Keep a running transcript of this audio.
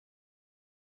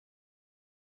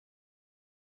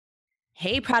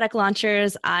Hey, product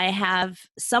launchers. I have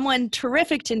someone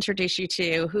terrific to introduce you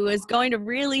to who is going to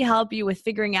really help you with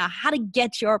figuring out how to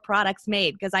get your products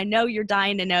made, because I know you're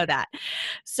dying to know that.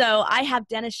 So I have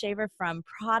Dennis Shaver from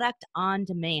Product on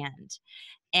Demand.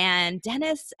 And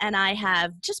Dennis and I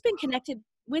have just been connected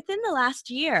within the last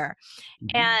year.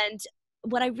 Mhm. And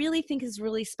what I really think is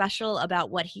really special about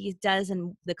what he does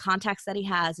and the contacts that he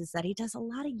has is that he does a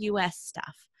lot of US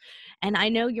stuff. And I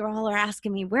know you all are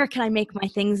asking me, where can I make my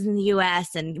things in the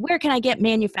US and where can I get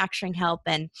manufacturing help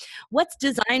and what's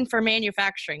designed for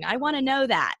manufacturing? I want to know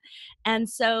that. And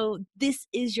so this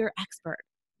is your expert.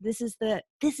 This is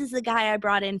the guy I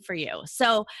brought in for you.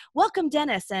 So welcome,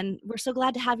 Dennis, and we're so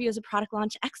glad to have you as a product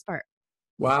launch expert.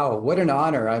 Wow, what an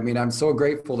honor. I mean, I'm so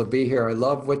grateful to be here. I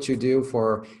love what you do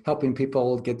for helping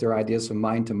people get their ideas from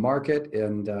mind to market.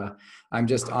 And I'm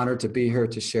just honored to be here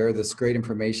to share this great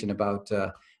information about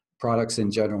products in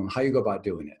general and how you go about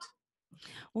doing it.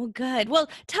 Well, good. Well,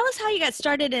 tell us how you got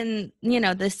started in,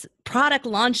 this product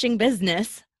launching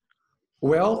business.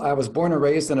 Well, I was born and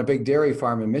raised on a big dairy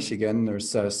farm in Michigan. There's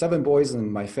 7 boys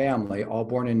in my family, all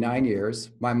born in 9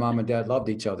 years. My mom and dad loved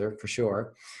each other for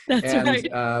sure. That's And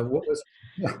right.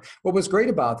 what was great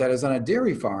about that is on a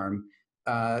dairy farm,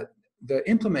 uh, the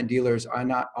implement dealers are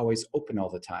not always open all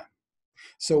the time.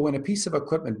 So when a piece of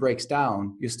equipment breaks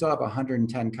down, you still have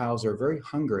 110 cows that are very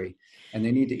hungry and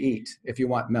they need to eat if you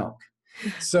want milk.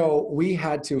 So we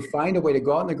had to find a way to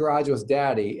go out in the garage with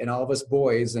daddy and all of us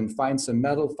boys and find some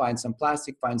metal, find some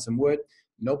plastic, find some wood,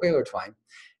 no baler twine,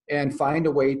 and find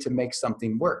a way to make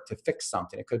something work, to fix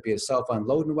something. It could be a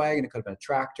self-unloading wagon, it could have been a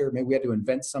tractor. Maybe we had to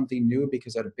invent something new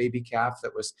because I had a baby calf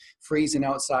that was freezing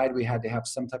outside. We had to have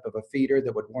some type of a feeder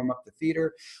that would warm up the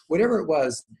feeder. Whatever it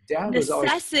was, dad was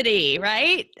always Necessity,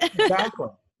 right? exactly.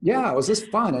 Yeah, it was just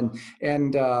fun.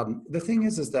 And the thing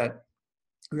is that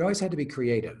we always had to be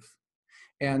creative.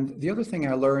 And the other thing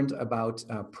I learned about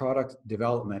product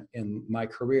development in my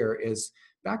career is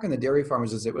back in the dairy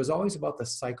farmers is it was always about the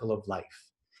cycle of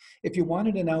life. If you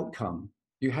wanted an outcome,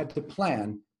 you had to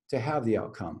plan to have the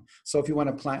outcome. So if you want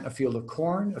to plant a field of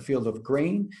corn, a field of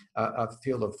grain, a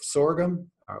field of sorghum,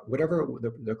 whatever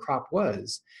the crop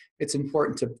was, it's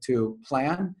important to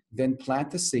plan, then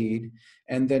plant the seed,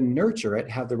 and then nurture it,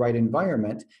 have the right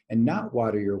environment, and not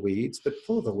water your weeds, but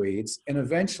pull the weeds, and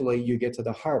eventually you get to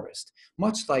the harvest.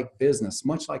 Much like business,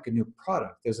 much like a new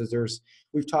product,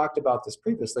 we've talked about this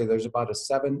previously, there's about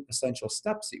 7 essential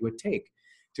steps that you would take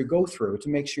to go through to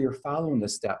make sure you're following the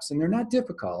steps. And they're not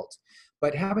difficult,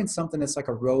 but having something that's like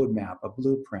a roadmap, a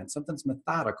blueprint, something that's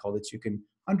methodical that you can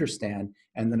understand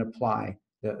and then apply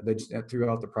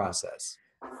throughout the process.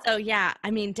 So yeah,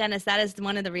 I mean, Dennis, that is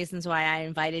one of the reasons why I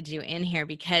invited you in here,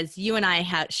 because you and I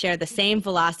share the same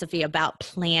philosophy about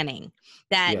planning,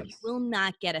 that you Yes. will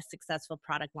not get a successful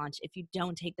product launch if you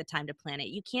don't take the time to plan it.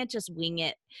 You can't just wing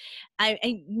it.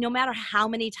 No matter how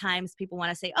many times people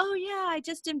want to say, oh yeah, I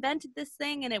just invented this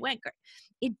thing and it went great.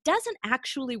 It doesn't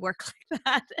actually work like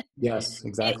that. Yes,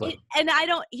 exactly. And I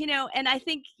don't, and I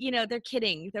think, they're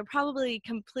kidding. They're probably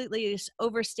completely just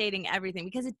overstating everything,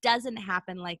 because it doesn't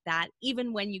happen like that,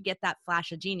 even when you get that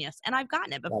flash of genius. And I've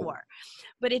gotten it Right. before,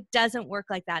 but it doesn't work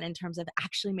like that in terms of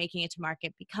actually making it to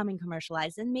market, becoming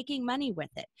commercialized, and making money with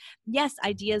it. Yes,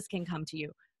 ideas can come to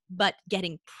you, but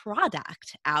getting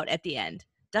product out at the end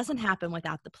doesn't happen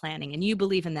without the planning. And you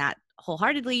believe in that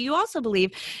wholeheartedly. You also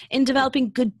believe in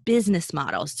developing good business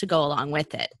models to go along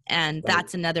with it. And Right.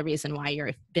 that's another reason why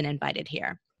you've been invited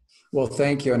here. Well,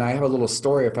 thank you. And I have a little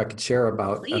story if I could share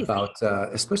about Please.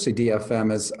 especially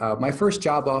DFM. Is my first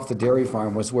job off the dairy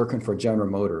farm was working for General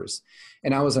Motors,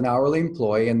 and I was an hourly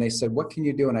employee. And they said, "What can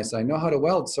you do?" And I said, "I know how to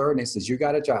weld, sir." And they says, "You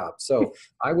got a job." So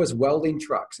I was welding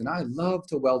trucks, and I love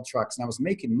to weld trucks, and I was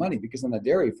making money because on the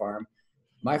dairy farm,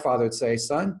 my father would say,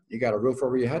 "Son, you got a roof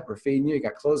over your head. We're feeding you. You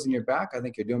got clothes in your back. I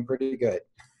think you're doing pretty good."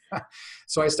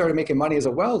 So I started making money as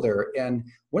a welder. And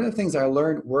one of the things I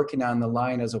learned working on the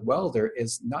line as a welder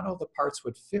is not all the parts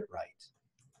would fit right.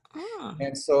 Oh,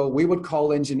 And so we would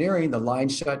call engineering, the line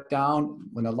shut down.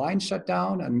 When the line shut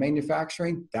down on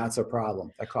manufacturing, that's a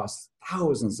problem. That costs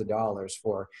thousands of dollars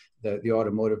for the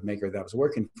automotive maker that I was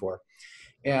working for.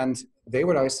 And they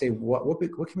would always say, what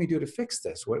can we do to fix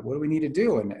this? What do we need to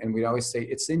do? And we'd always say,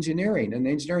 it's engineering. And the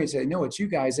engineering would say, no, it's you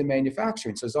guys in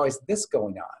manufacturing. So there's always this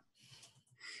going on.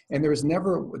 And there was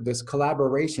never this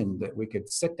collaboration that we could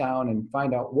sit down and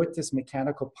find out what this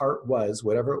mechanical part was,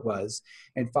 whatever it was,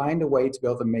 and find a way to be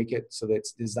able to make it so that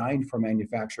it's designed for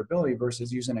manufacturability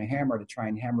versus using a hammer to try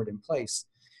and hammer it in place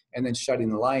and then shutting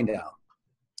the line down.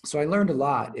 So I learned a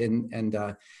lot, and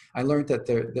I learned that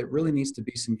there really needs to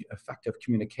be some effective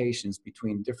communications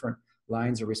between different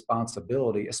lines of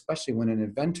responsibility, especially when an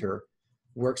inventor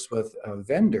works with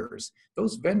vendors,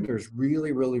 those vendors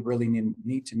really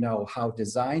need to know how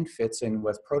design fits in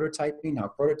with prototyping,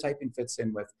 how prototyping fits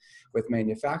in with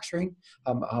manufacturing,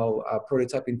 how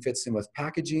prototyping fits in with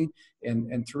packaging,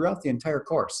 and throughout the entire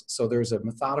course. So there's a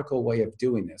methodical way of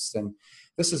doing this. And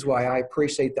this is why I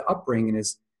appreciate the upbringing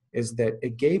is that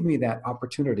it gave me that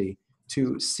opportunity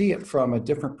to see it from a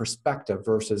different perspective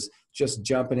versus just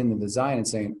jumping into design and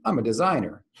saying, I'm a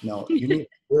designer. No, you need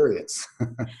experience.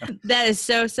 That is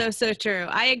so true.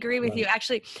 I agree with you. Right.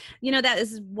 Actually, that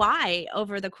is why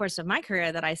over the course of my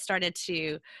career that I started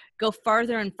to go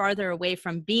farther and farther away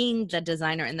from being the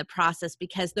designer in the process,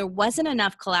 because there wasn't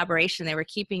enough collaboration. They were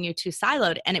keeping you too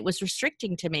siloed, and it was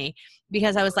restricting to me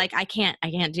because I was like, I can't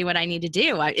do what I need to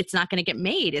do. It's not going to get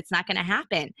made. It's not going to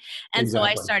happen. And so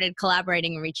I Exactly. started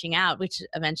collaborating and reaching out, which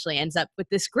eventually ends up with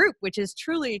this group, which is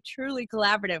truly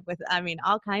collaborative with,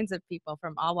 all kinds of people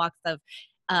from all walks of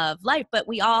life. But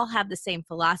we all have the same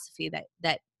philosophy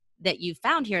that you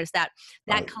found here, is that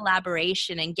Right.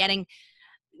 collaboration and getting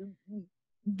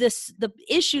the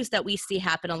issues that we see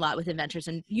happen a lot with inventors,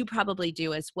 and you probably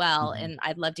do as well, Mhm. and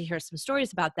I'd love to hear some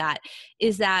stories about that,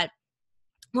 is that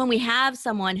when we have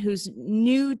someone who's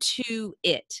new to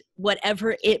it,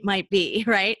 whatever it might be,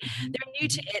 right? Mhm. They're new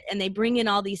to Mhm. it and they bring in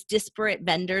all these disparate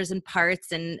vendors and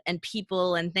parts and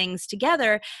people and things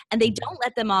together, and they Mhm. don't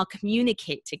let them all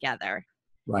communicate together.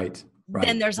 Right. Then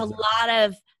Right. there's a Exactly. lot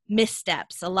of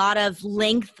missteps, a lot of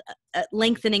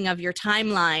lengthening of your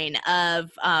timeline,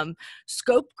 of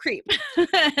scope creep,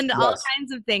 and all Yes.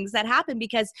 kinds of things that happen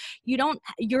because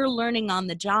you're learning on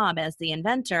the job as the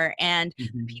inventor, and the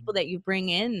Mhm. people that you bring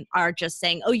in are just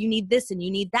saying, oh, you need this and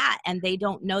you need that, and they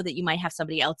don't know that you might have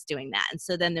somebody else doing that, and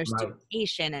so then there's Right.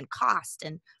 duplication and cost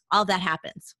and all that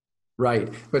happens.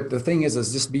 Right. But the thing is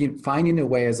just finding a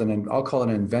way I'll call it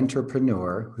an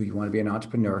inventorpreneur, who you want to be an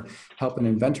entrepreneur, help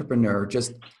an inventorpreneur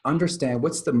just understand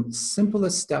what's the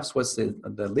simplest steps, what's the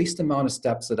least amount of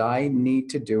steps that I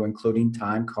need to do, including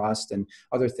time, cost, and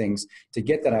other things to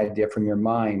get that idea from your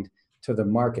mind to the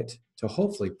market to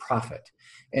hopefully profit.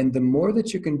 And the more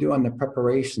that you can do on the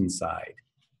preparation side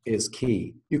is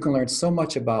key. You can learn so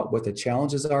much about what the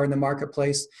challenges are in the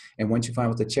marketplace. And once you find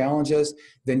what the challenge is,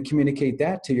 then communicate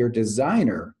that to your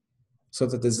designer so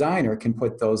the designer can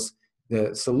put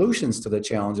the solutions to the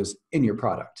challenges in your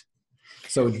product.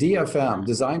 So DFM,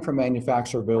 design for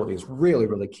manufacturability, is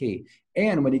really key.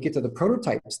 And when you get to the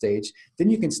prototype stage, then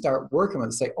you can start working with it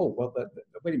and say, oh, well,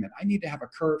 wait a minute, I need to have a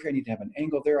curve here, I need to have an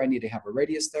angle there, I need to have a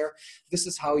radius there. This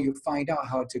is how you find out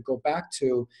how to go back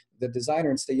to the designer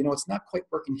and say, it's not quite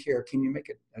working here. Can you make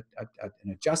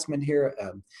an adjustment here,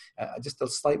 just a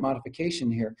slight modification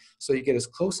here, so you get as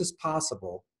close as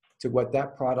possible to what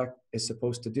that product is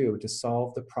supposed to do to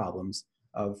solve the problems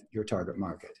of your target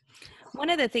market. One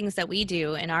of the things that we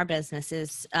do in our business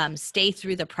is stay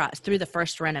through through the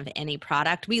first run of any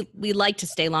product. We like to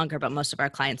stay longer, but most of our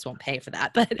clients won't pay for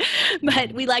that. But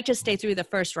we like to stay through the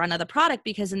first run of the product,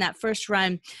 because in that first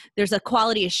run, there's a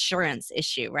quality assurance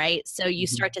issue, right? So you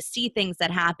Mhm. start to see things that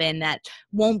happen that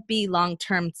won't be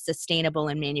long-term sustainable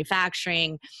in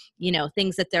manufacturing.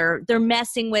 Things that they're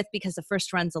messing with because the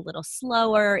first run's a little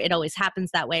slower. It always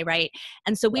happens that way, right?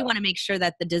 And so we Yeah, want to make sure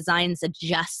that the design's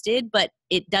adjusted, but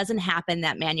it doesn't happen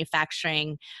that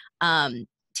manufacturing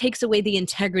takes away the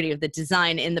integrity of the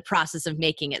design in the process of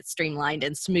making it streamlined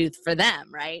and smooth for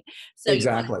them, right? So you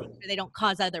want to exactly. make sure they don't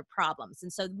cause other problems.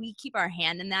 And so we keep our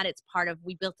hand in that. It's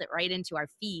we built it right into our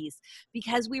fees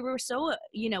because we were so,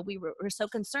 we're so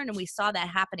concerned, and we saw that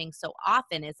happening so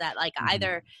often, is that like Mhm.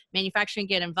 either manufacturing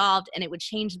get involved and it would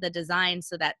change the design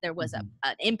so that there was Mhm.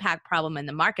 an impact problem in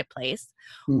the marketplace,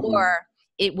 Mhm. or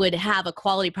it would have a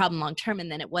quality problem long term,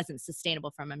 and then it wasn't sustainable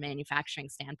from a manufacturing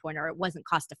standpoint, or it wasn't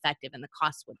cost effective and the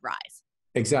costs would rise.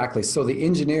 Exactly. So the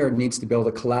engineer needs to be able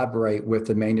to collaborate with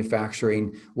the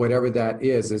manufacturing, whatever that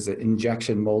is. Is it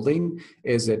injection molding?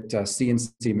 Is it a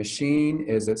CNC machine?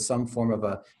 Is it some form of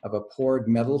a poured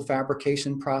metal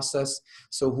fabrication process?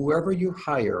 So whoever you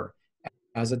hire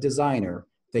as a designer,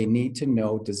 they need to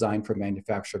know design for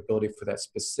manufacturability for that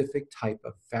specific type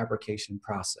of fabrication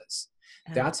process.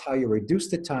 Uh, That's how you reduce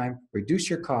the time, reduce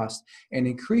your cost, and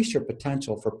increase your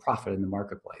potential for profit in the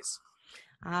marketplace.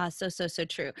 so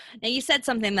true. Now you said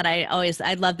something that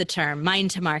I love the term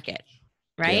mind to market,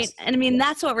 right? Yes. And I mean, Yes.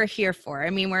 that's what we're here for. I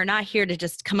mean, we're not here to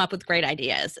just come up with great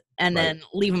ideas and Right. then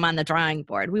leave them on the drawing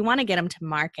board. We want to get them to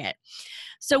market.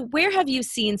 So where have you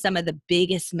seen some of the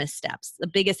biggest missteps, the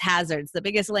biggest hazards, the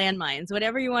biggest landmines,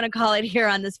 whatever you want to call it here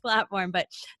on this platform, but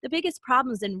the biggest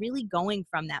problems in really going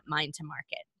from that mind to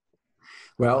market?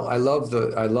 Well, I love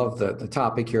the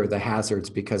topic here, the hazards,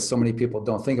 because so many people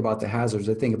don't think about the hazards.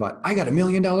 They think about, I got $1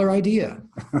 million idea.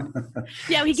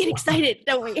 Yeah, we get So, excited,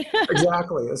 don't we?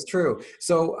 exactly, it's true.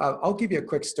 So I'll give you a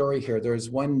quick story here. There's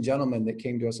one gentleman that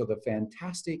came to us with a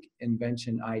fantastic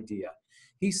invention idea.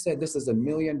 He said, this is $1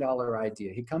 million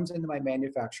idea. He comes into my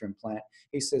manufacturing plant.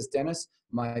 He says, Dennis,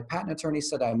 my patent attorney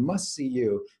said I must see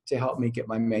you to help me get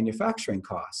my manufacturing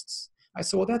costs. I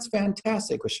said, well, that's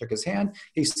fantastic. We shook his hand.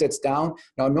 He sits down.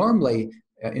 Now, normally,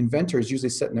 inventors usually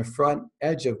sit in the front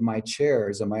edge of my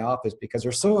chairs in my office because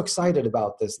they're so excited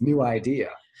about this new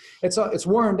idea. It's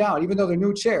worn down, even though they're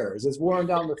new chairs. It's worn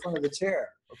down the front of the chair,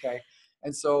 okay?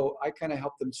 And so I kind of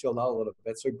helped them chill out a little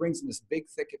bit. So he brings in this big,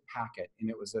 thick packet, and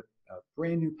it was a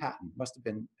brand new patent. Must have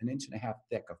been 1.5 inches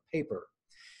thick of paper.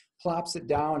 Plops it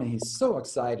down, and he's so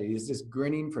excited. He's just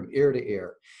grinning from ear to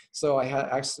ear. So I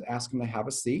asked him to have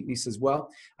a seat, and he says, well,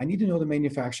 I need to know the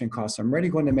manufacturing costs. I'm ready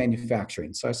to go into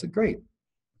manufacturing. So I said, great.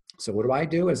 So what do I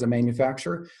do as a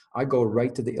manufacturer? I go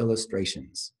right to the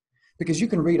illustrations, because you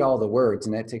can read all the words,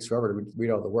 and that takes forever to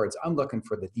read all the words. I'm looking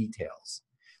for the details.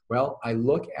 Well, I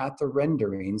look at the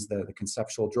renderings, the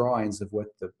conceptual drawings of what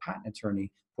the patent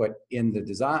attorney put in the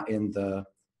design, in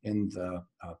the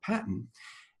patent.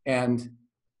 And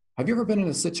have you ever been in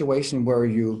a situation where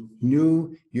you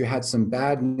knew you had some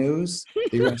bad news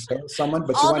that you were going to share with someone,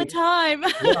 but All the time.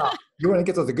 you want to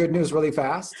get to the good news really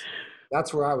fast?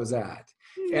 That's where I was at.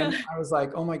 Yeah. And I was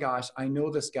like, oh my gosh, I know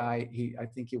this guy. I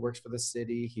think he works for the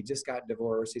city. He just got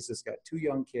divorced. He's just got 2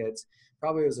 young kids.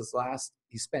 Probably was his last,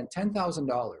 he spent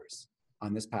 $10,000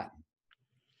 on this patent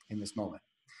in this moment.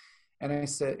 And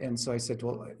so I said,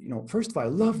 well, first of all, I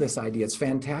love this idea. It's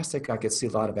fantastic. I could see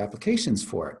a lot of applications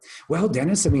for it. Well,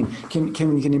 Dennis, I mean, can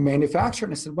you manufacture it?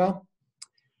 And I said, well,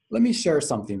 let me share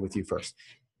something with you first.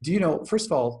 First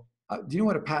of all, do you know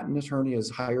what a patent attorney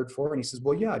is hired for? And he says,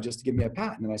 well, yeah, just to give me a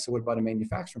patent. And I said, what about a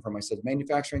manufacturing firm? I said,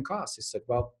 manufacturing costs. He said,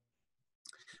 well,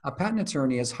 a patent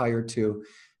attorney is hired to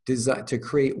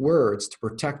create words to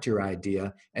protect your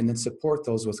idea and then support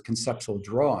those with conceptual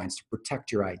drawings to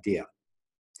protect your idea.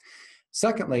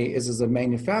 Secondly, is a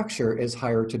manufacturer is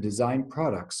hired to design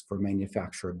products for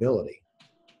manufacturability.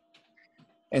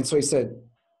 And so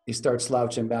he starts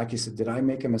slouching back. He said, did I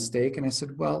make a mistake? And I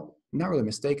said, well, not really a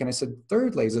mistake. And I said,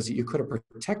 thirdly, is that you could have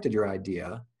protected your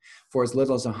idea for as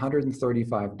little as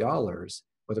 $135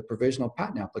 with a provisional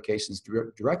patent applications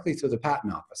directly through the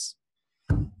patent office.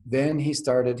 Then his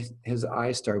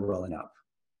eyes started welling up.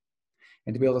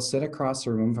 And to be able to sit across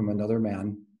the room from another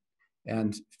man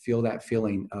and feel that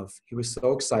feeling of, he was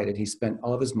so excited, he spent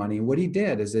all of his money. And what he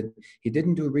did is that he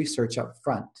didn't do research up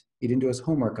front. He didn't do his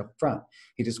homework up front.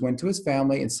 He just went to his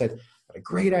family and said, a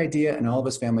great idea. And all of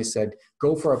his family said,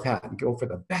 go for a patent, go for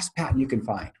the best patent you can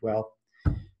find. Well,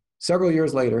 several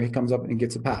years later, he comes up and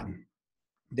gets a patent.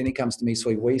 Then he comes to me, so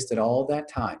he wasted all that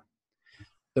time.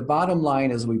 The bottom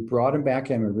line is we brought him back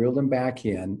in, we reeled him back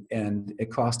in, and it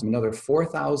cost him another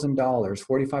 $4,000,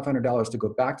 $4,500 to go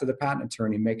back to the patent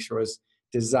attorney and make sure it was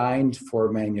designed for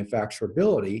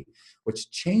manufacturability,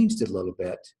 which changed it a little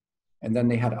bit. And then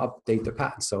they had to update the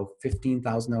patent. So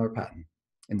 $15,000 patent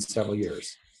in several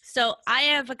years. So I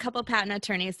have a couple patent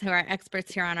attorneys who are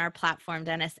experts here on our platform,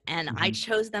 Dennis, and I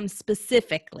chose them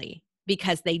specifically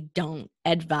because they don't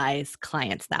advise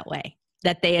clients that way,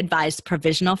 that they advise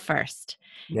provisional first.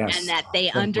 Yes. And that they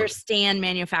understand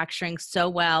manufacturing so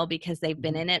well because they've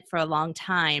been in it for a long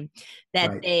time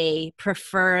that they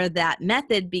prefer that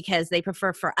method because they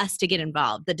prefer for us to get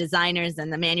involved, the designers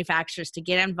and the manufacturers to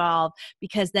get involved,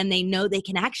 because then they know they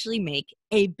can actually make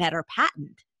a better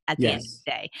patent at the end of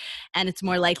the day, and it's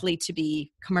more likely to be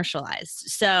commercialized.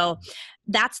 So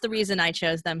that's the reason I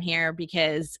chose them here,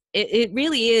 because it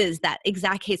really is that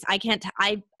exact case.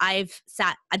 I've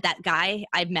sat at that guy,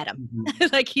 I've met him,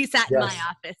 like he sat in my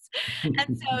office.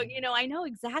 And so, I know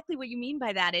exactly what you mean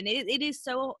by that. And it's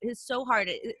so hard.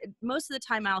 Most of the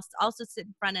time I'll also sit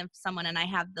in front of someone and I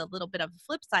have the little bit of a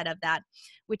flip side of that,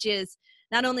 which is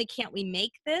not only can't we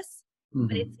make this,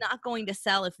 but it's not going to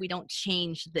sell if we don't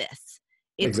change this.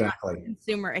 It's not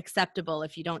consumer acceptable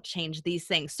if you don't change these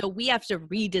things. So we have to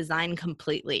redesign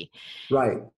completely.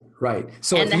 Right.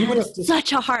 So and that's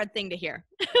such a hard thing to hear.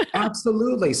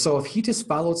 Absolutely. So if he just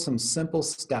followed some simple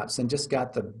steps and just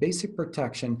got the basic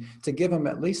protection to give him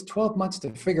at least 12 months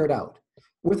to figure it out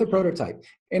with a prototype.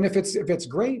 And if it's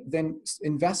great, then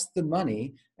invest the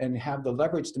money and have the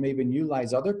leverage to maybe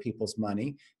utilize other people's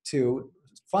money to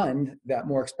fund that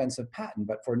more expensive patent.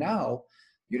 But for now,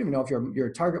 you don't even know if your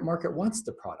target market wants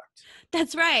the product.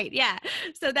 That's right. Yeah.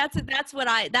 So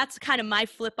that's kind of my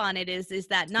flip on it is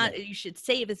that Yeah, not, you should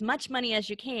save as much money as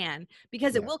you can,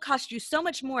 because it yeah, will cost you so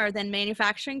much more than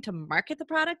manufacturing to market the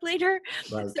product later.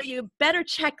 right, So you better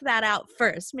check that out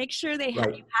first. Make sure right.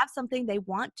 you have something they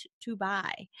want to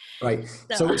buy. Right.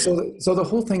 So So the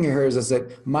whole thing here is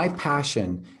that my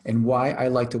passion and why I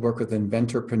like to work with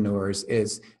inventreneurs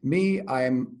is me. I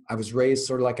was raised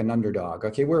sort of like an underdog.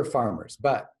 Okay, we're farmers,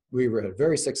 but we were a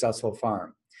very successful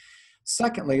farm.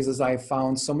 Secondly, is I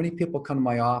found so many people come to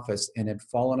my office and had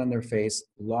fallen on their face,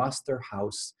 lost their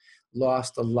house,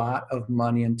 lost a lot of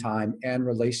money and time and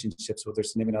relationships with their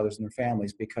significant others and their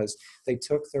families because they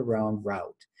took the wrong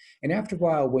route. And after a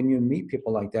while, when you meet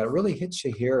people like that, it really hits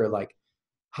you here like,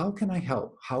 how can I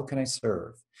help? How can I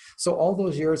serve? So all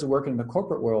those years of working in the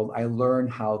corporate world, I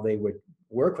learned how they would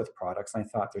work with products. And I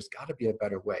thought there's got to be a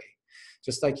better way.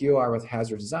 Just like you are with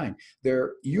hazard design.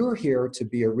 You're here to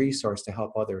be a resource to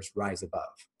help others rise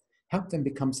above. Help them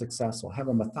become successful. Have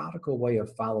a methodical way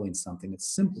of following something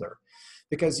that's simpler.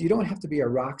 Because you don't have to be a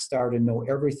rock star to know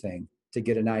everything to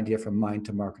get an idea from mind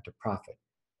to market to profit.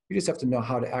 You just have to know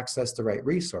how to access the right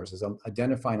resources,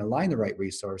 identify and align the right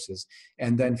resources,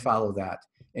 and then follow that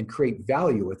and create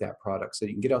value with that product so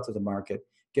you can get out to the market,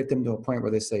 get them to a point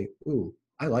where they say, ooh,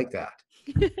 I like that.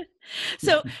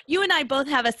 so you and I both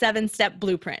have a 7-step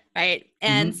blueprint, right?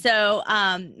 And Mm-hmm. so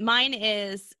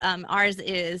ours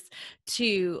is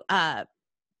to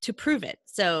prove it.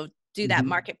 So do that Mm-hmm.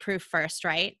 market proof first,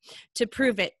 right? To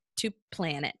prove it, to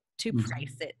plan it, to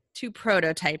price Mm-hmm. it, to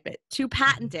prototype it, to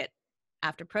patent it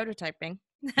after prototyping.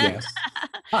 Yes.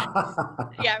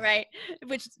 Yeah, right.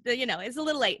 Which, is a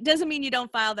little late. Doesn't mean you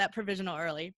don't file that provisional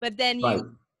early, but Right.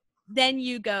 then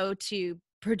you go to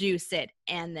produce it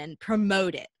and then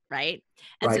promote it, right?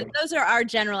 And so Right. those are our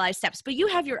generalized steps, but you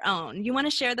have your own. You want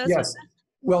to share those with Yes.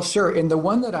 Well, sure. And the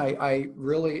one that I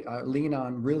really lean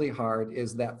on really hard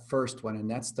is that first one, and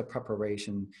that's the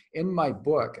preparation. In my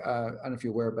book, I don't know if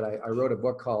you're aware, but I wrote a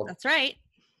book us? called That's right.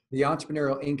 The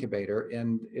Entrepreneurial Incubator,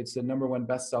 and it's the #1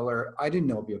 bestseller. I didn't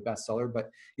know it'd be a bestseller, but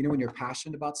when you're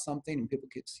passionate about something and people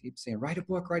keep saying, write a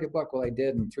book, write a book. Well, I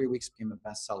did, and in 3 weeks became a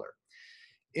bestseller.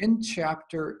 In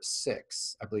chapter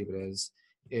 6, I believe it is,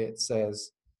 it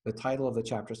says the title of the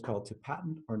chapter is called To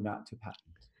Patent or Not to Patent.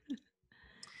 Good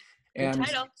And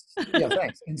title. yeah,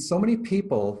 thanks. And so many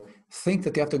people think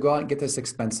that they have to go out and get this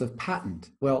expensive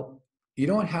patent. Well, you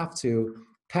don't have to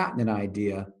patent an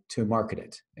idea to market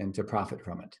it and to profit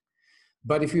from it.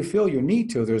 But if you feel you need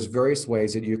to, there's various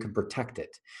ways that you can protect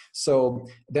it. So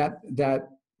that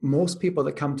most people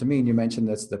that come to me, and you mentioned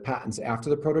this, the patents after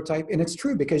the prototype, and it's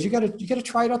true because you gotta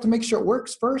try it out to make sure it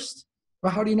works first.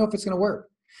 Well, how do you know if it's going to work?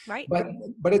 Right.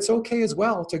 But it's okay as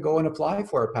well to go and apply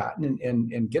for a patent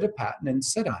and get a patent and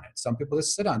sit on it. Some people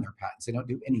just sit on their patents; they don't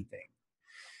do anything.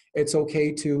 It's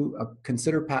okay to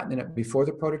consider patenting it before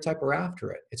the prototype or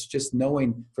after it. It's just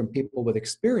knowing from people with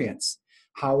experience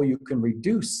how you can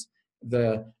reduce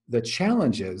the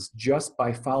challenges just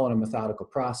by following a methodical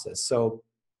process. So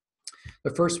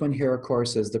the first one here, of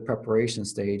course, is the preparation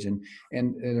stage. And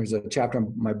there's a chapter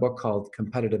in my book called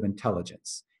Competitive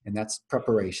Intelligence, and that's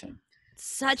preparation.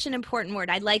 Such an important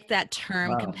word. I like that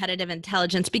term, Wow. competitive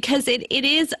intelligence, because it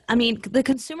is, I mean, the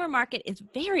consumer market is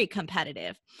very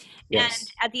competitive. And Yes.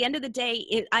 at the end of the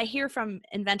day, I hear from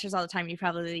inventors all the time, you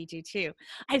probably do too.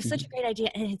 I have such a great idea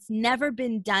and it's never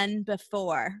been done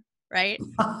before, right?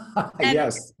 And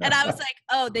Yes. and I was like,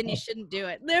 "Oh, then you shouldn't do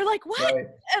it." They're like, "What?" Right.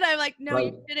 And I'm like, "No, you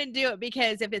Right. shouldn't do it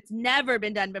because if it's never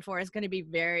been done before, it's going to be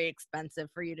very expensive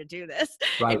for you to do this."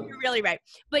 And Right. you're really right.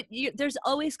 But there's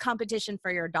always competition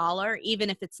for your dollar, even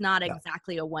if it's not Yeah.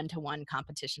 exactly a one-to-one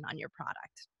competition on your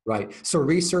product. Right. So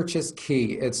research is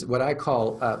key. It's what I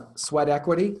call sweat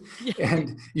equity. Yeah.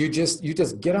 And you just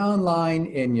get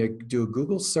online and you do a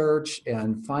Google search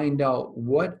and find out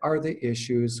what are the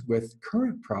issues with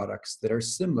current products that are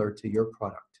similar to your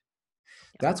product.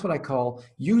 That's what I call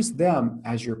use them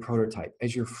as your prototype,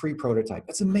 as your free prototype.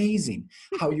 It's amazing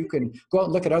how you can go out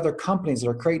and look at other companies that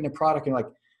are creating a product and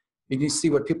and you see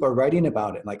what people are writing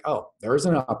about it. And like, oh, there's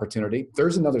an opportunity.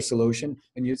 There's another solution.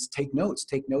 And you just take notes,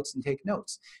 take notes, and take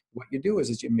notes. What you do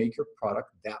is you make your product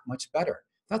that much better.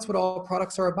 That's what all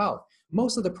products are about.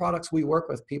 Most of the products we work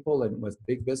with people and with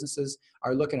big businesses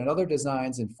are looking at other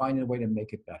designs and finding a way to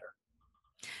make it better.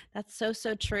 That's so,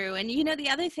 so true. And the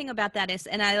other thing about that is,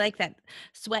 and I like that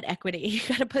sweat equity, you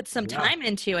got to put some Yeah, time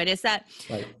into it, is that,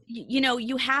 right.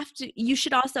 you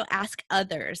should also ask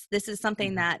others. This is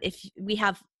something Mhm. that if we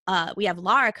have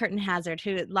Laura Curtin Hazard,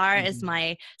 Laura is Mhm.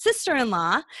 my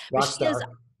sister-in-law, but Rock star.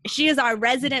 she is our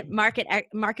resident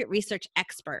market research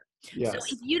expert. So if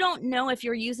Yes. you don't know if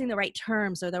you're using the right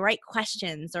terms or the right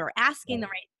questions or asking the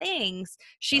Right. right things,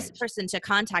 she's the Right. person to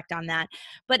contact on that.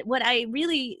 But what I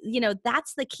really,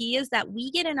 that's the key, is that we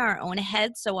get in our own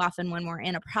head so often when we're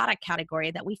in a product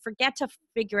category that we forget to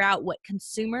figure out what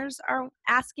consumers are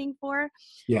asking for.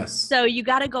 Yes. So you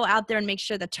got to go out there and make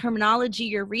sure the terminology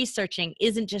you're researching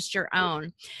isn't just your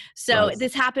own. So Right.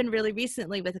 this happened really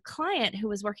recently with a client who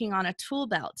was working on a tool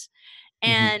belt, Hmm.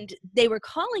 and they were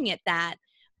calling it that,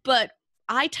 but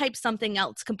I typed something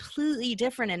else completely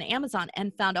different in Amazon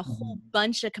and found a whole Hmm.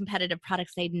 bunch of competitive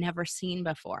products they'd never seen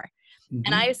before.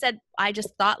 And I Hmm. said, I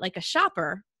just thought like a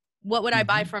shopper, what would I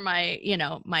buy Hmm. for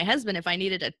my husband if I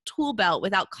needed a tool belt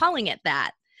without calling it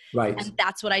that? Right. And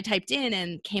that's what I typed in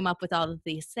and came up with all of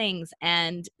these things.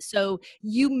 And so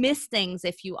you miss things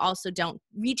if you also don't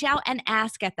reach out and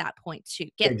ask at that point to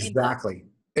get input. Exactly.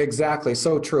 Exactly.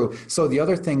 So true. So the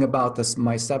other thing about this,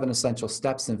 my 7 essential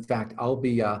steps, in fact, I'll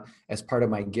be, as part of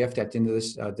my gift at the end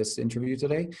of this interview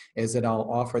today, is that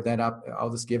I'll offer that up. I'll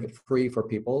just give it free for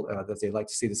people that they'd like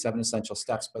to see the 7 essential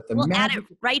steps. But the We'll add it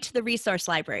magic. right to the resource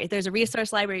library. There's a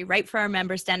resource library right for our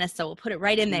members, Dennis. So we'll put it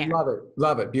right in there. Love it.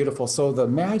 Love it. Beautiful. So the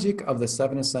magic of the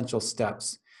 7 essential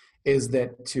steps is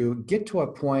that to get to a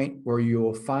point where you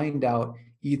will find out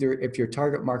either if your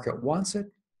target market wants it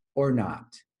or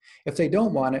not. If they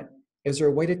don't want it, is there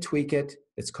a way to tweak it?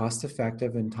 It's cost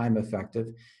effective and time effective,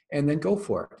 and then go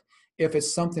for it. If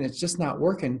it's something that's just not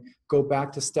working, go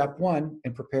back to step one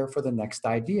and prepare for the next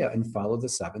idea and follow the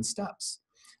 7 steps.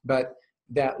 But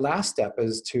that last step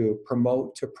is to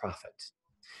promote to profit,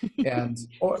 and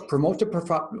or promote to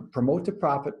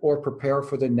profit or prepare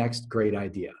for the next great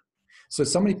idea.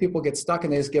 So many people get stuck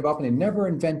and they just give up and they never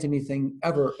invent anything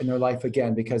ever in their life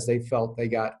again because they felt they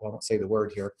got, well, I won't say the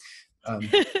word here, um,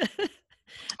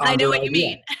 I on know their what you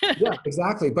idea. mean. Yeah,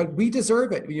 exactly. But we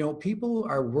deserve it. People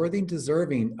are worthy and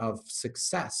deserving of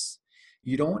success.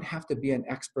 You don't have to be an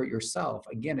expert yourself.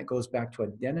 Again, it goes back to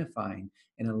identifying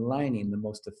and aligning the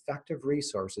most effective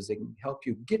resources that can help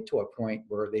you get to a point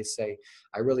where they say,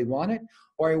 I really want it,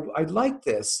 or I like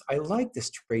this. I like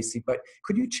this, Tracy, but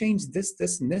could you change this,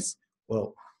 this, and this?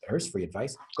 Well, there's free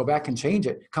advice. Go back and change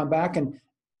it. Come back and,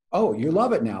 oh, you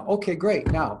love it now. Okay,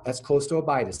 great. Now that's close to a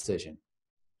buy decision.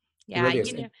 It Yeah, really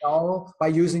is. And all by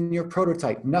using your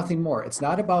prototype, nothing more. It's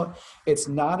not about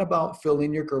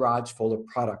filling your garage full of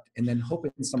product and then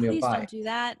hoping somebody will please buy don't it. do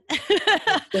that.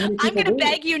 So many I'm people going to do.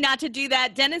 beg you not to do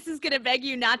that. Dennis is going to beg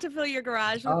you not to fill your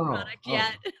garage with Oh, product oh,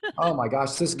 yet. oh my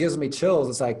gosh, this gives me chills.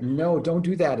 It's like, no, don't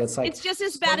do that. It's like It's just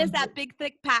as bad so as that big,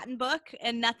 thick patent book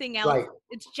and nothing else. right,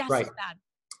 It's just right. as bad.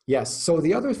 Yes. So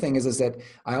the other thing is that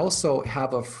I also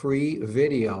have a free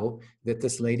video that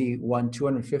this lady won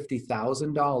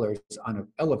 $250,000 on an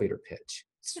elevator pitch.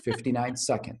 It's 59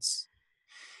 seconds.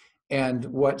 And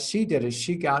what she did is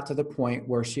she got to the point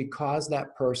where she caused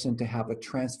that person to have a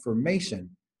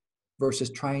transformation versus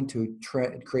trying to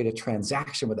create a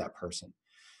transaction with that person.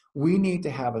 We need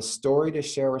to have a story to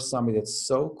share with somebody that's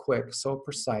so quick, so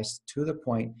precise, to the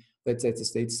point that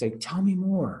they'd say, tell me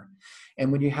more.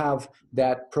 And when you have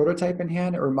that prototype in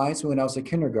hand, it reminds me when I was a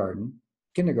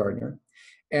kindergartner,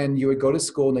 and you would go to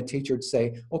school and the teacher would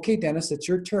say, okay, Dennis, it's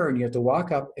your turn. You have to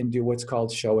walk up and do what's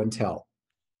called show and tell.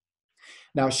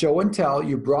 Now, show and tell,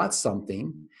 you brought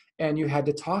something and you had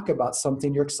to talk about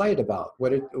something you're excited about.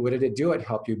 What did it do? It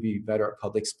helped you be better at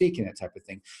public speaking, that type of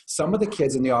thing. Some of the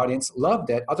kids in the audience loved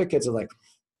it. Other kids are like,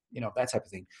 that type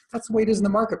of thing. That's the way it is in the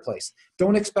marketplace.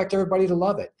 Don't expect everybody to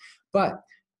love it. But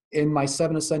in my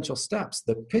 7 essential steps,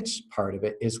 the pitch part of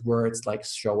it is where it's like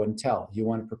show and tell. You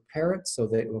want to prepare it so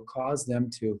that it will cause them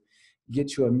to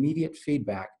get you immediate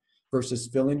feedback versus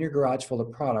filling your garage full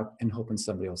of product and hoping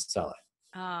somebody will sell it.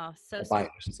 Oh, so, Or so buy it,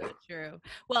 true. I should say. So true.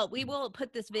 Well, we will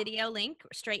put this video link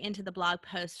straight into the blog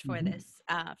post Mhm.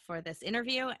 for this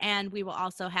interview, and we will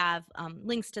also have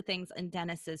links to things in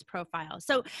Dennis's profile.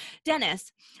 So,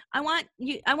 Dennis, I want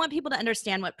people to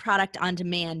understand what product on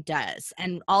demand does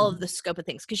and all of Mhm. the scope of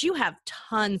things, because you have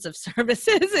tons of services.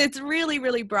 It's really,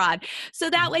 really broad. So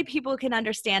that way Mhm. people can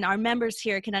understand, our members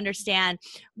here can understand,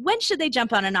 when should they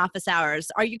jump on in office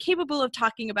hours? Are you capable of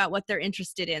talking about what they're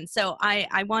interested in? So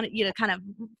I want you to kind of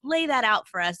lay that out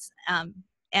for us, and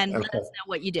let Okay. us know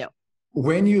what you do.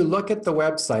 When you look at the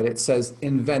website, it says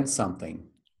invent something.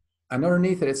 And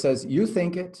underneath it, it says you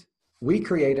think it, we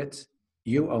create it,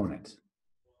 you own it.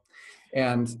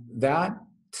 And that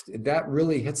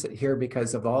really hits it here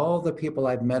because of all the people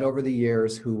I've met over the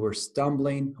years who were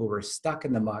stumbling, who were stuck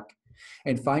in the muck,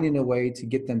 and finding a way to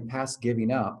get them past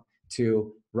giving up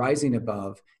to rising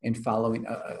above and following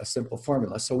a simple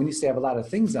formula. So when you say I have a lot of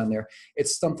things on there,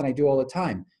 it's something I do all the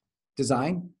time.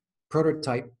 Design,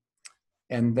 prototype,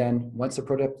 And then once the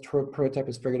prototype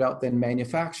is figured out, then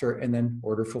manufacture and then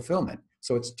order fulfillment.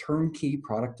 So it's turnkey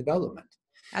product development.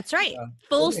 That's right. Uh,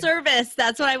 Full service.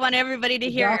 That's what I want everybody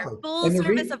to hear. exactly. Full And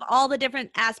service of all the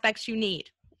different aspects you need.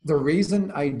 the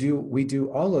reason we do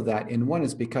all of that in one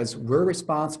is because we're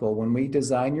responsible when we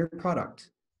design your product.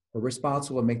 We're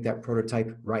responsible to make that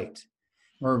prototype right.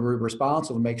 We're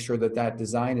responsible to make sure that that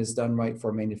design is done right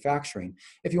for manufacturing.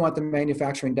 If you want the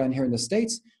manufacturing done here in the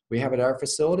States, we have it at our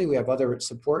facility. We have other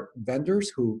support vendors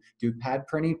who do pad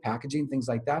printing, packaging, things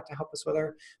like that to help us with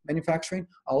our manufacturing.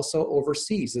 Also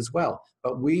overseas as well.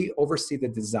 But we oversee the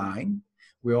design.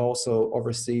 We also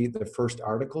oversee the first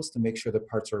articles to make sure the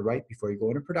parts are right before you go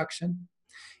into production.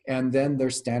 And then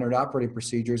there's standard operating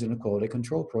procedures and a quality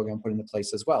control program put into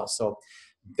place as well. So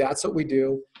that's what we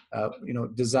do.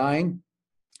 Design,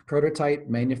 prototype,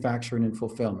 manufacturing, and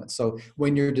fulfillment. So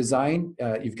when you're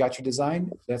you've got your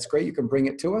design, that's great. You can bring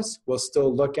it to us. We'll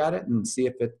still look at it and see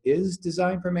if it is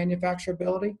designed for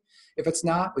manufacturability. If it's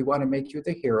not, we want to make you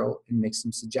the hero and make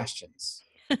some suggestions.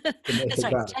 That's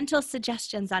right. Gentle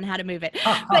suggestions on how to move it.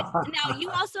 But now you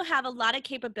also have a lot of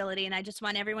capability, and I just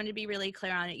want everyone to be really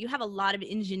clear on it. You have a lot of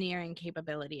engineering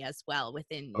capability as well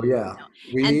within Oh you. yeah.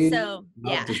 And so,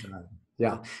 yeah. Design.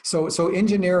 Yeah. So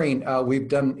engineering, we've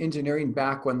done engineering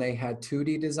back when they had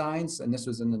 2D designs, and this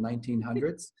was in the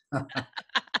 1900s.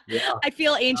 Yeah. I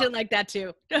feel ancient like that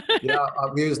too. Yeah,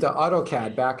 we used the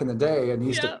AutoCAD back in the day and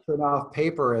used to Yep. print off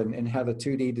paper and have a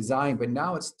 2D design, but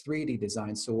now it's 3D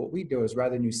design. So what we do is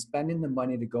rather than you spending the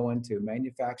money to go into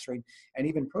manufacturing and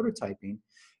even prototyping,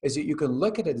 is that you can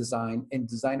look at a design and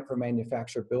design it for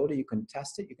manufacturability. You can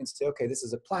test it. You can say, okay, this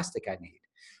is a plastic I need.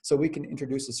 So we can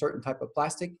introduce a certain type of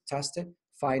plastic, test it,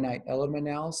 finite element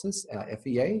analysis,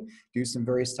 FEA, do some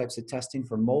various types of testing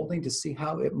for molding to see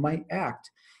how it might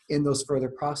act in those further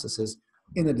processes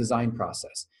in the design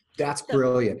process. That's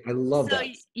brilliant. I love that.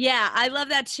 Yeah, I love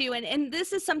that too. And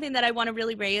this is something that I want to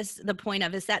really raise the point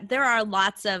of, is that there are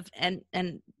lots of, and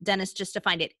Dennis just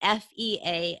defined it,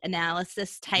 FEA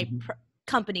analysis type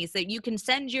companies that you can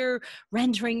send your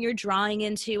rendering, your drawing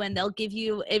into, and they'll give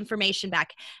you information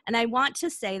back. And I want to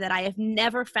say that I have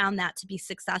never found that to be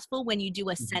successful when you do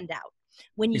a send out.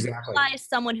 When you utilize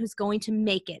someone who's going to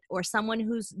make it, or someone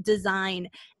who's design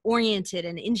oriented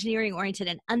and engineering oriented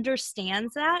and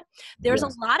understands that, there's a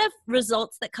lot of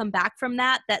results that come back from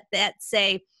that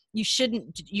say you should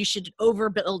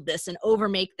overbuild this and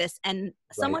overmake this. And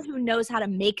someone who knows how to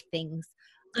make things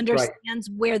understands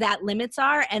where that limits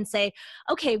are and say,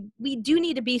 okay, we do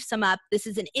need to beef some up. This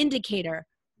is an indicator,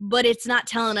 but it's not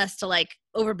telling us to like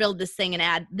overbuild this thing and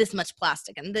add this much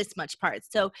plastic and this much parts.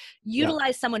 So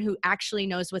utilize someone who actually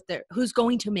knows who's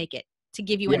going to make it to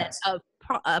give you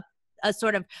a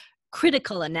sort of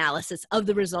critical analysis of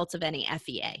the results of any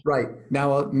FEA. Right.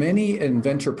 Now, many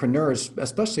inventrepreneurs,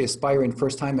 especially aspiring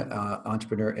first-time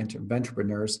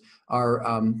entrepreneurs,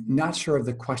 are not sure of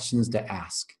the questions to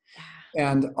ask.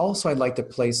 And also, I'd like to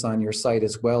place on your site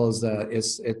as well as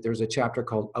there's a chapter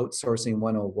called Outsourcing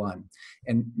 101.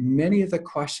 And many of the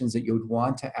questions that you would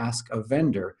want to ask a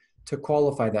vendor to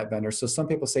qualify that vendor. So some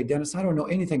people say, Dennis, I don't know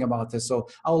anything about this, so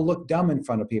I'll look dumb in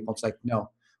front of people. It's like, no,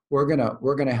 we're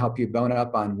gonna help you bone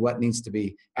up on what needs to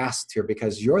be asked here,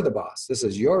 because you're the boss. This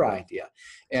is your idea.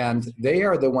 And they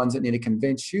are the ones that need to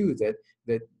convince you that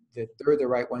they're the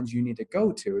right ones you need to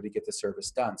go to get the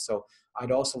service done. So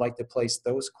I'd also like to place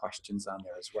those questions on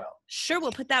there as well. Sure,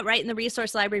 we'll put that right in the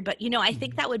resource library. But, I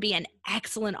think that would be an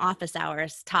excellent office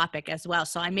hours topic as well.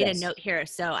 So I made a note here.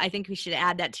 So I think we should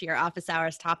add that to your office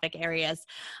hours topic areas.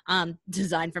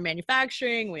 Design for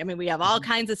manufacturing. We have all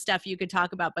kinds of stuff you could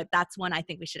talk about, but that's one I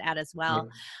think we should add as well.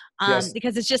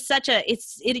 Because it's just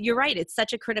you're right. It's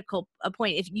such a critical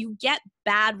point. If you get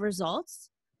bad results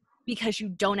because you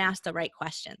don't ask the right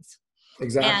questions.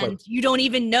 Exactly. And you don't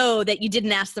even know that you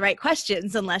didn't ask the right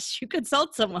questions unless you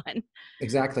consult someone.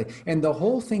 Exactly. And the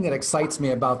whole thing that excites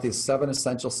me about these 7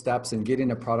 essential steps in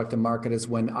getting a product to market is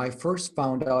when I first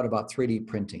found out about 3D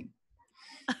printing.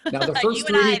 Now, the first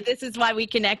this is why we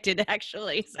connected,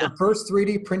 actually. So. The first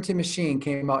 3D printing machine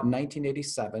came out in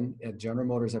 1987 at General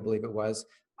Motors, I believe it was.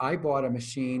 I bought a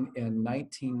machine in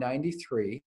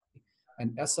 1993,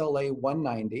 an SLA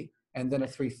 190. And then a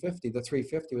 350. The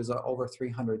 350 was over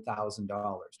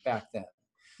 $300,000 back then.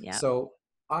 Yeah. So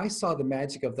I saw the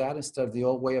magic of that instead of the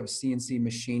old way of CNC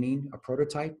machining a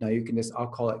prototype. Now you can I'll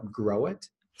call it grow it.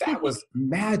 That was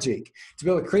magic. To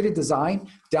be able to create a design,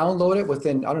 download it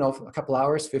within, I don't know, a couple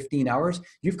hours, 15 hours,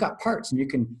 you've got parts and you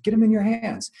can get them in your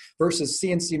hands. Versus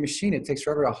CNC machine, it takes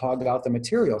forever to hog out the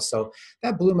material. So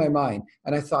that blew my mind.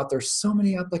 And I thought there's so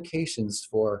many applications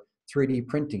for 3D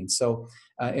printing. So,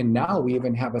 and now we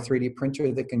even have a 3D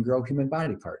printer that can grow human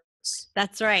body parts.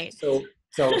 That's right. So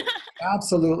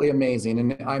absolutely amazing.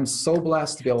 And I'm so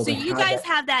blessed to be able So to you have guys that.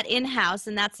 have that in-house,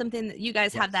 and that's something that you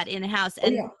guys have that Yes. in-house, Oh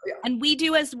yeah. Yeah. and we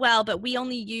do as well, but we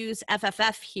only use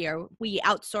FFF here. We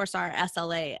outsource our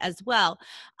SLA as well.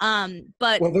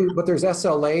 But Well, but there's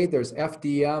SLA, there's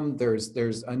FDM,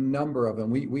 there's a number of them.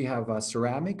 We have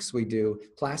ceramics, we do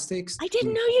plastics, I didn't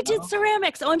we know you did metal.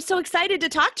 ceramics. Oh, I'm so excited to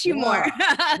talk to you more.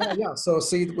 Yeah, yeah. So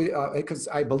see, because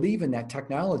I believe in that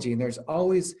technology, and there's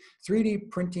always 3D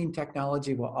printing technology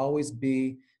will always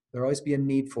be there'll always be a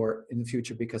need for it in the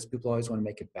future because people always want to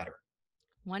make it better.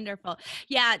 Wonderful.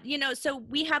 Yeah, so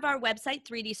we have our website,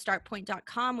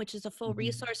 3dstartpoint.com, which is a full Mhm.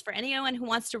 resource for anyone who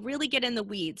wants to really get in the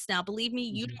weeds. Now, believe me,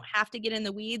 you Mhm. don't have to get in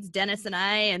the weeds. Dennis and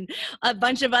I and a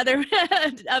bunch of other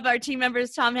of our team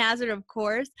members, Tom Hazard, of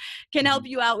course, can help Mhm.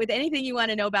 you out with anything you want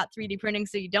to know about 3D printing.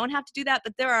 So you don't have to do that.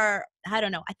 But there are, I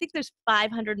don't know, I think there's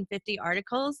 550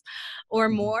 articles or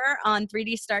Mhm. more on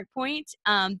 3D Start Point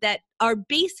that are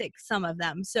basic, some of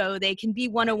them. So they can be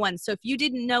 101. So if you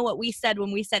didn't know what we said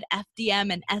when we said FDM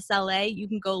and SLA, you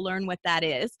can go learn what that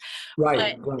is.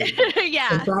 Right, But right. In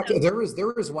yeah, fact, there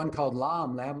was one called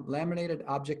laminated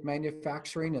object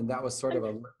manufacturing, and that was sort of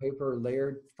a paper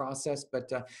layered process.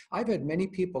 But I've had many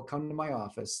people come to my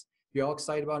office, be all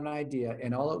excited about an idea,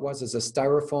 and all it was is a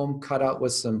styrofoam cutout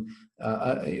with some,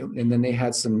 and then they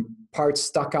had some parts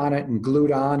stuck on it and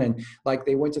glued on, and like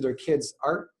they went to their kid's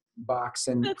art box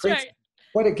and that's create. right.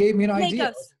 But it gave me an idea.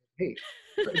 Legos. Hey,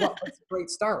 well, that's a great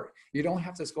start. You don't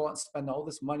have to go out and spend all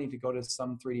this money to go to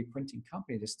some 3D printing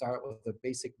company to start with a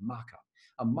basic mock-up.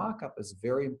 A mock-up is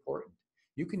very important.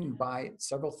 You can buy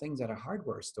several things at a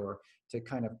hardware store to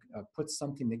kind of put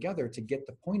something together to get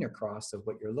the point across of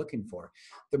what you're looking for.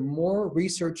 The more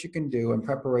research you can do in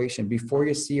preparation before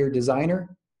you see your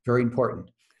designer, very important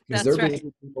because That's they're right.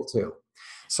 busy people too.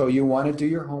 So you want to do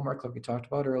your homework like we talked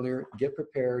about earlier, get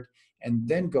prepared, and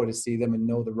then go to see them and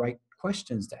know the right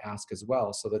questions to ask as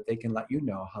well so that they can let you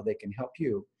know how they can help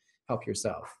you help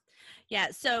yourself. Yeah,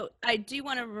 so I do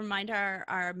want to remind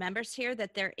our members here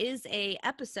that there is a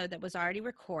episode that was already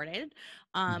recorded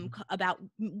Mhm. about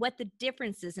what the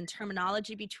difference is in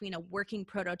terminology between a working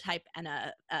prototype and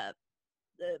a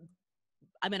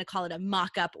I'm going to call it a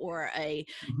mock-up or a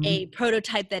Mhm.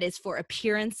 prototype that is for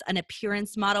an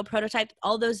appearance model prototype.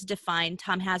 All those define.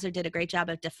 Tom Hazard did a great job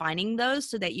of defining those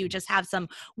so that you just have some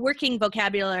working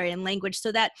vocabulary and language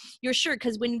so that you're sure.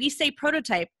 Because when we say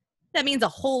prototype, that means a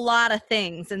whole lot of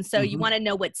things. And so you Mhm. want to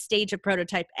know what stage of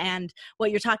prototype and what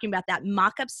you're talking about. That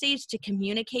mock-up stage to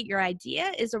communicate your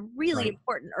idea is a really Right.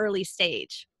 important early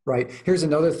stage. Right. Here's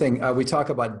another thing. We talk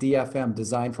about DFM,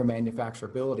 design for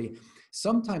manufacturability.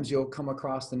 Sometimes you'll come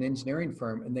across an engineering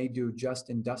firm and they do just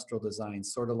industrial design,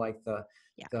 sort of like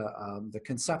Yeah, the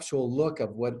conceptual look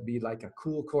of what would be like a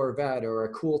cool Corvette or a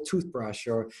cool toothbrush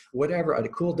or whatever, a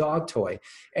cool dog toy.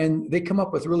 And they come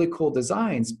up with really cool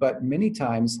designs, but many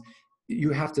times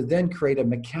you have to then create a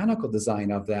mechanical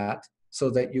design of that so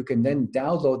that you can then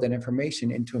download that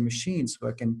information into a machine so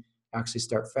it can actually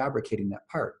start fabricating that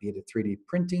part, be it a 3D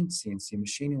printing, CNC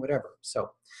machining, whatever.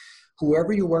 So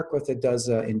whoever you work with that does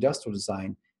industrial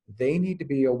design, they need to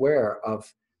be aware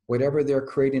of whatever they're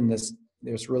creating this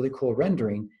really cool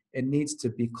rendering, it needs to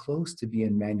be close to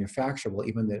being manufacturable,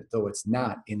 even though it's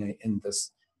not in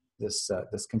this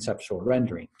conceptual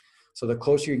rendering. So the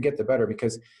closer you can get, the better,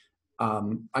 because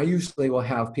I usually will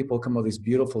have people come up with these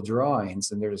beautiful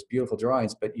drawings, and they're just beautiful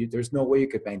drawings, but there's no way you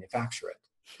could manufacture it.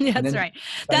 And that's then right.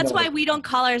 spend That's all why the we don't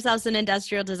call ourselves an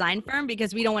industrial design firm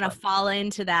because we don't want to fall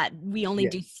into that. We only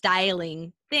do yes,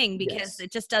 styling thing because yes,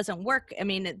 it just doesn't work. I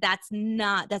mean, that's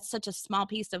such a small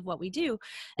piece of what we do.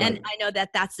 And right. I know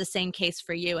that that's the same case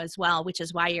for you as well, which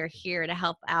is why you're here to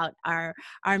help out our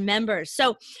members.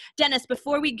 So, Dennis,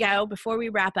 before we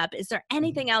wrap up, is there Mhm.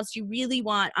 anything else you really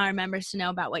want our members to know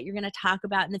about what you're going to talk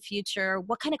about in the future?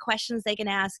 What kind of questions they can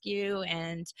ask you?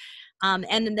 And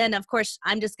then, of course,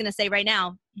 I'm just going to say right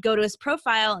now, go to his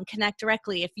profile and connect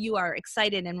directly if you are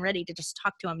excited and ready to just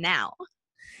talk to him now.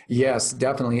 Yes,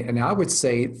 definitely. And I would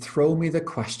say, throw me the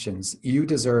questions. You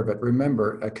deserve it.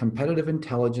 Remember, a competitive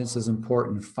intelligence is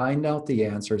important. Find out the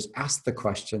answers, ask the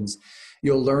questions.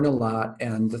 You'll learn a lot.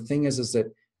 And the thing is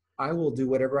that I will do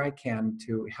whatever I can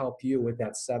to help you with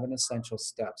that 7 essential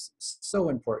steps. So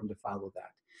important to follow that.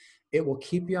 It will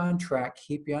keep you on track,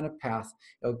 keep you on a path.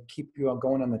 It'll keep you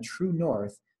going on the true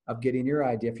north of getting your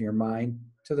idea from your mind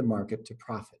to the market to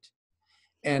profit.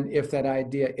 And if that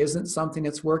idea isn't something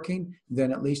that's working,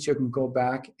 then at least you can go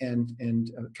back and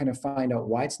kind of find out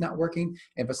why it's not working.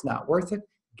 If it's not worth it,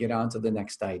 get on to the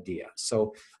next idea.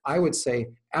 So I would say,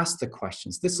 ask the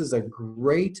questions. This is a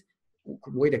great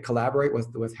way to collaborate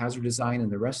with hazard design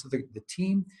and the rest of the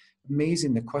team.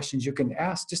 Amazing the questions you can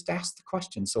ask. Just ask the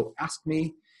questions. So ask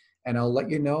me, and I'll let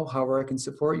you know however I can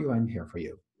support you. I'm here for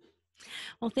you.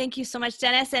 Well, thank you so much,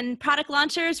 Dennis. And product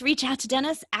launchers, reach out to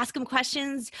Dennis, ask him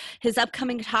questions. His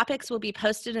upcoming topics will be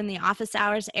posted in the office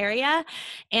hours area.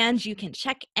 And you can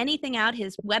check anything out,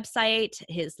 his website,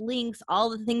 his links,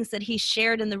 all the things that he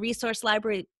shared in the resource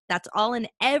library. That's all in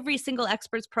every single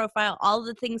expert's profile, all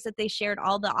the things that they shared,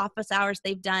 all the office hours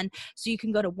they've done. So you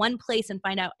can go to one place and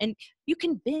find out, and you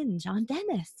can binge on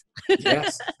Dennis.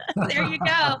 Yes. There you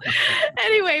go.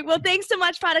 Anyway, well, thanks so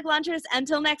much, product launchers.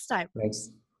 Until next time. Thanks.